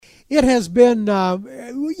It has been,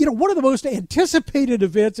 one of the most anticipated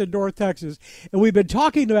events in North Texas, and we've been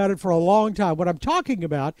talking about it for a long time. What I'm talking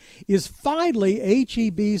about is finally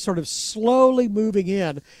HEB sort of slowly moving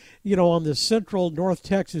in, on the central North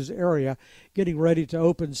Texas area, getting ready to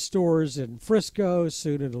open stores in Frisco.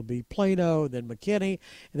 Soon it'll be Plano, then McKinney,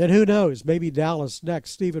 and then who knows, maybe Dallas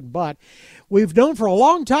next. Stephen Butt, we've known for a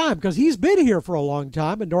long time because he's been here for a long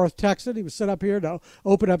time in North Texas. He was set up here to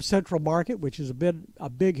open up Central Market, which has been a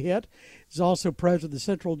big hit. He's also president of the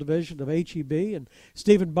Central Division of HEB, and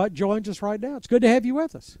Stephen Butt joins us right now. It's good to have you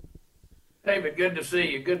with us. David, good to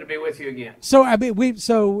see you. Good to be with you again. So,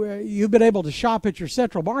 you've been able to shop at your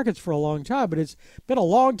Central Markets for a long time, but it's been a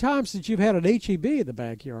long time since you've had an HEB in the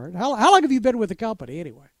backyard. How long have you been with the company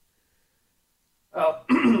anyway?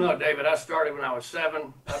 No, David, I started when I was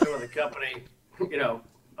 7. I've been with the company,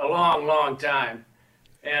 a long, long time.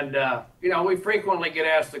 And, we frequently get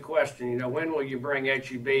asked the question, when will you bring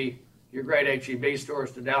HEB, your great HEB stores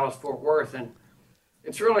to Dallas-Fort Worth? And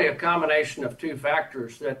it's really a combination of two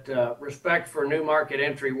factors: that respect for new market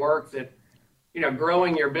entry work, that,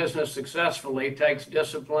 growing your business successfully takes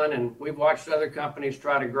discipline. And we've watched other companies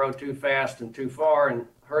try to grow too fast and too far and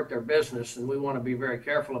hurt their business. And we want to be very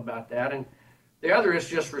careful about that. And the other is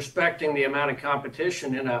just respecting the amount of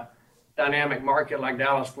competition in a dynamic market like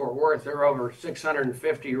Dallas-Fort Worth. There are over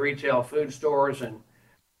 650 retail food stores, and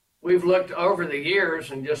we've looked over the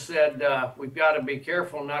years and just said we've got to be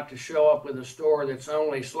careful not to show up with a store that's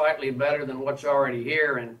only slightly better than what's already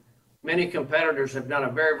here. And many competitors have done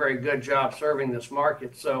a very, very good job serving this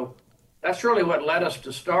market. So that's really what led us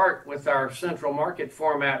to start with our Central Market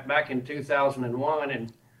format back in 2001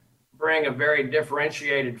 and bring a very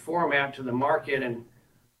differentiated format to the market. And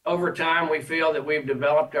over time, we feel that we've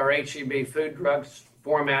developed our HEB food drugs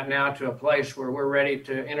format now to a place where we're ready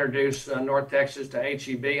to introduce North Texas to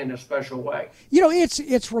HEB in a special way.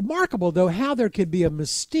 It's remarkable, though, how there can be a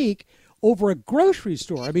mystique over a grocery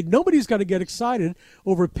store. I mean, nobody's going to get excited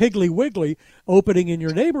over Piggly Wiggly opening in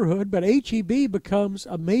your neighborhood, but HEB becomes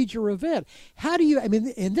a major event.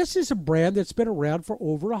 And this is a brand that's been around for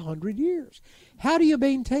over 100 years. How do you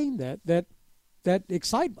maintain that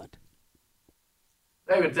excitement?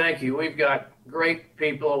 David, thank you. We've got great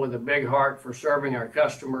people with a big heart for serving our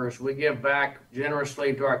customers. We give back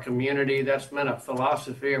generously to our community. That's been a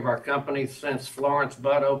philosophy of our company since Florence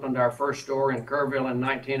Butt opened our first store in Kerrville in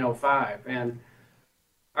 1905. And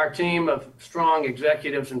our team of strong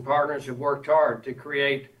executives and partners have worked hard to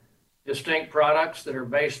create distinct products that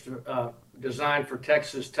are designed for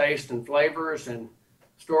Texas taste and flavors, and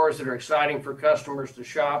stores that are exciting for customers to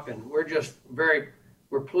shop. And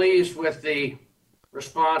we're pleased with the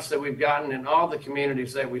response that we've gotten in all the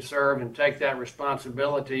communities that we serve, and take that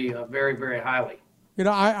responsibility very, very highly.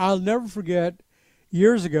 I'll never forget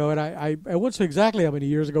years ago, and I won't say exactly how many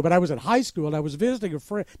years ago, but I was in high school and I was visiting a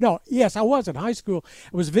friend. No, yes, I was in high school.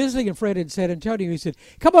 I was visiting a friend in San Antonio. He said,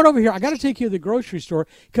 "Come on over here. I got to take you to the grocery store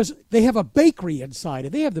because they have a bakery inside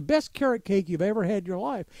and they have the best carrot cake you've ever had in your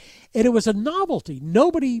life." And it was a novelty.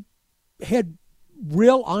 Nobody had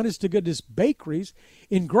real honest-to-goodness bakeries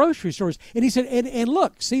in grocery stores. And he said, and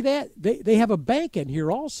look, see that? They have a bank in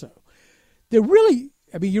here also. You really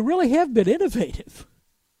have been innovative.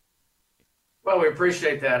 Well, we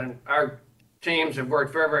appreciate that. And our teams have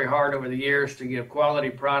worked very, very hard over the years to give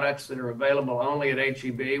quality products that are available only at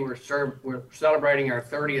HEB. We're celebrating our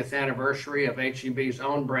 30th anniversary of HEB's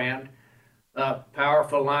own brand, a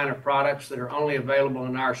powerful line of products that are only available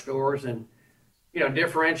in our stores. And,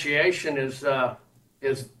 differentiation is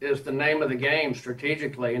the name of the game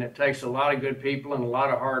strategically, and it takes a lot of good people and a lot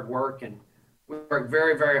of hard work. And we work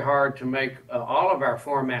very, very hard to make all of our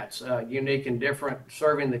formats unique and different,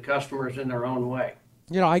 serving the customers in their own way.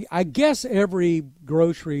 I guess every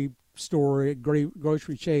grocery store,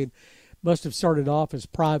 grocery chain must have started off as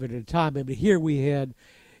private at a time. I mean, here we had,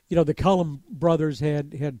 the Cullum brothers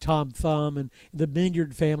had Tom Thumb, and the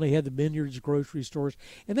Minyard family had the Minyard's grocery stores,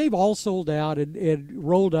 and they've all sold out and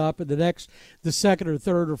rolled up, and the second or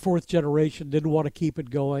third or fourth generation didn't want to keep it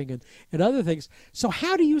going, and other things. So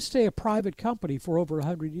how do you stay a private company for over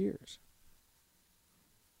 100 years?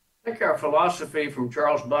 I think our philosophy from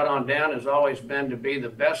Charles Butt on down has always been to be the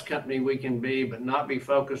best company we can be, but not be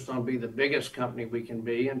focused on be the biggest company we can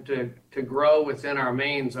be, and to grow within our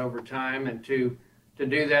means over time, and to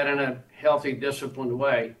do that in a healthy, disciplined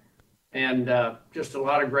way. And just a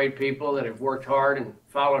lot of great people that have worked hard and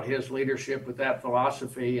followed his leadership with that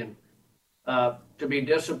philosophy, and to be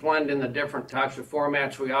disciplined in the different types of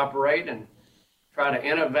formats we operate, and try to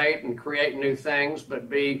innovate and create new things, but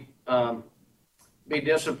be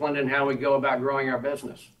disciplined in how we go about growing our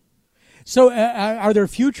business. So are there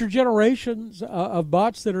future generations of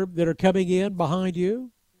butts that are coming in behind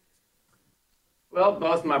you? Well,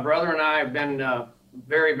 both my brother and I have been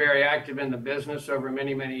very, very active in the business over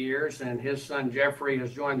many, many years, and his son Jeffrey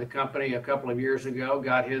has joined the company a couple of years ago,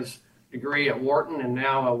 got his degree at Wharton, and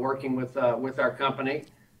now working with our company.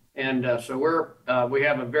 And so we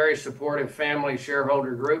have a very supportive family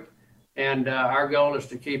shareholder group, and our goal is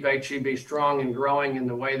to keep HEB strong and growing in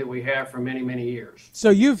the way that we have for many, many years. So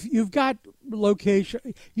you've got location.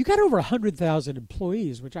 You got over 100,000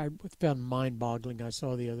 employees, which I found mind-boggling. I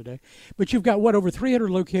saw the other day. But you've got over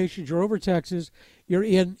 300 locations. You're over Texas. You're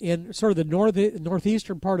in sort of the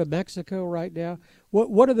northeastern part of Mexico right now.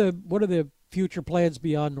 What are the future plans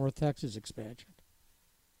beyond North Texas expansion?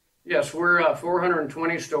 Yes, we're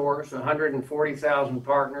 420 stores, 140,000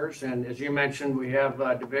 partners, and as you mentioned, we have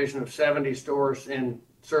a division of 70 stores in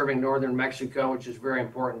serving northern Mexico, which is very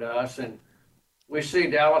important to us. And we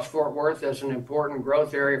see Dallas-Fort Worth as an important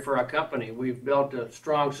growth area for our company. We've built a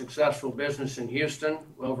strong, successful business in Houston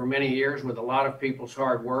over many years with a lot of people's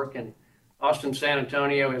hard work, and Austin, San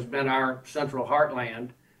Antonio has been our central heartland.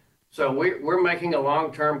 So we're making a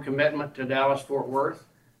long-term commitment to Dallas-Fort Worth.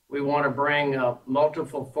 We want to bring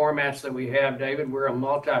multiple formats that we have, David. We're a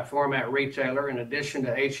multi-format retailer. In addition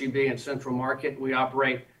to HEB and Central Market, we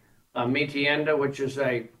operate Mi Tienda, which is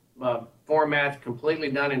a format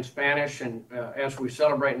completely done in Spanish. And as we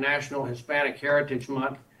celebrate National Hispanic Heritage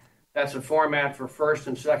Month, that's a format for first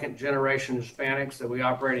and second generation Hispanics that we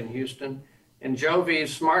operate in Houston. And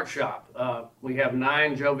Jovi's Smart Shop. We have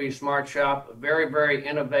 9 Jovi Smart Shop, a very, very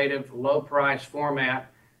innovative, low-price format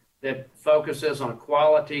that focuses on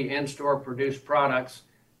quality in-store produced products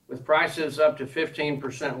with prices up to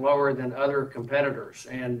 15% lower than other competitors,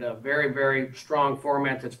 and a very, very strong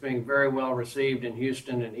format that's being very well received in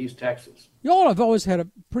Houston and East Texas. You all have always had a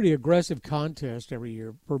pretty aggressive contest every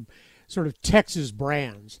year for sort of Texas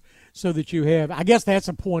brands, so that you have, I guess that's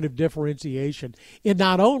a point of differentiation in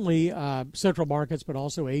not only Central Markets but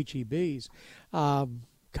also HEBs.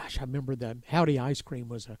 Gosh, I remember that Howdy Ice Cream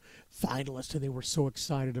was a finalist, and they were so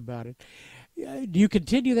excited about it. Do you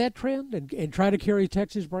continue that trend and try to carry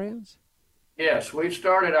Texas brands? Yes, we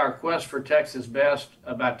started our Quest for Texas Best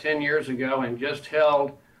about 10 years ago and just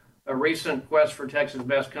held a recent Quest for Texas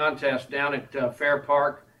Best contest down at Fair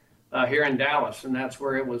Park here in Dallas, and that's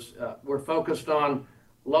where it was. We're focused on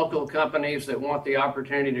local companies that want the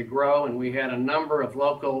opportunity to grow, and we had a number of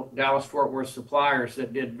local Dallas-Fort Worth suppliers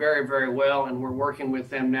that did very, very well, and we're working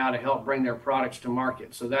with them now to help bring their products to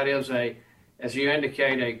market. So that is, as you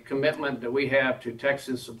indicate, a commitment that we have to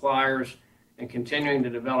Texas suppliers and continuing to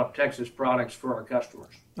develop Texas products for our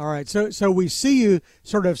customers. All right, so we see you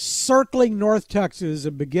sort of circling North Texas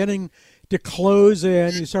and beginning to close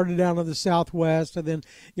in. You started down in the Southwest, and then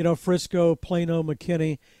Frisco, Plano,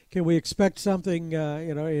 McKinney. Can we expect something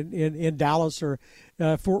in Dallas or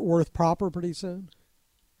Fort Worth proper pretty soon?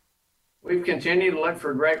 We've continued to look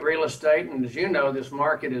for great real estate, and as you know, this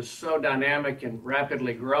market is so dynamic and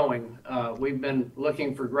rapidly growing. We've been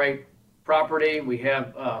looking for great property. We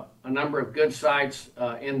have a number of good sites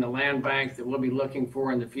in the land bank that we'll be looking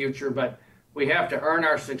for in the future, but we have to earn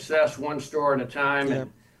our success one store at a time. Yeah.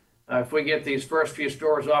 And if we get these first few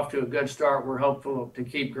stores off to a good start, we're hopeful to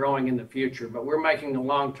keep growing in the future. But we're making a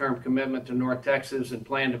long-term commitment to North Texas and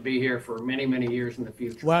plan to be here for many, many years in the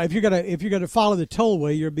future. Well, if you're gonna follow the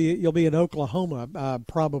tollway, you'll be in Oklahoma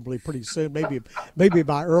probably pretty soon, maybe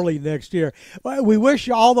by early next year. Well, we wish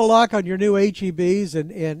you all the luck on your new HEBs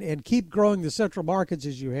and keep growing the Central Markets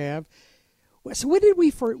as you have. So when did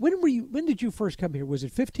you first come here? Was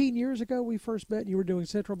it 15 years ago we first met and you were doing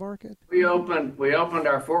Central Market? We opened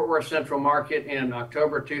our Fort Worth Central Market in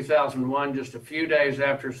October 2001, just a few days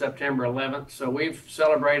after September 11th. So we've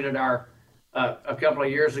celebrated a couple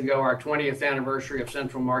of years ago our 20th anniversary of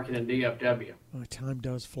Central Market in DFW. Oh, time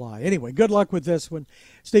does fly. Anyway, good luck with this one.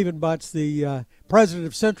 Stephen Butts, the president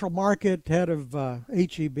of Central Market, head of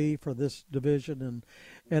HEB for this division, and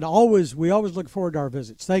we always look forward to our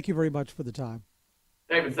visits. Thank you very much for the time.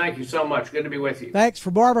 David, thank you so much. Good to be with you. Thanks. For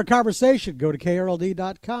more of our conversation, go to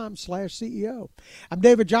krld.com/CEO. I'm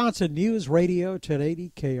David Johnson, News Radio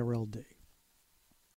 1080 KRLD.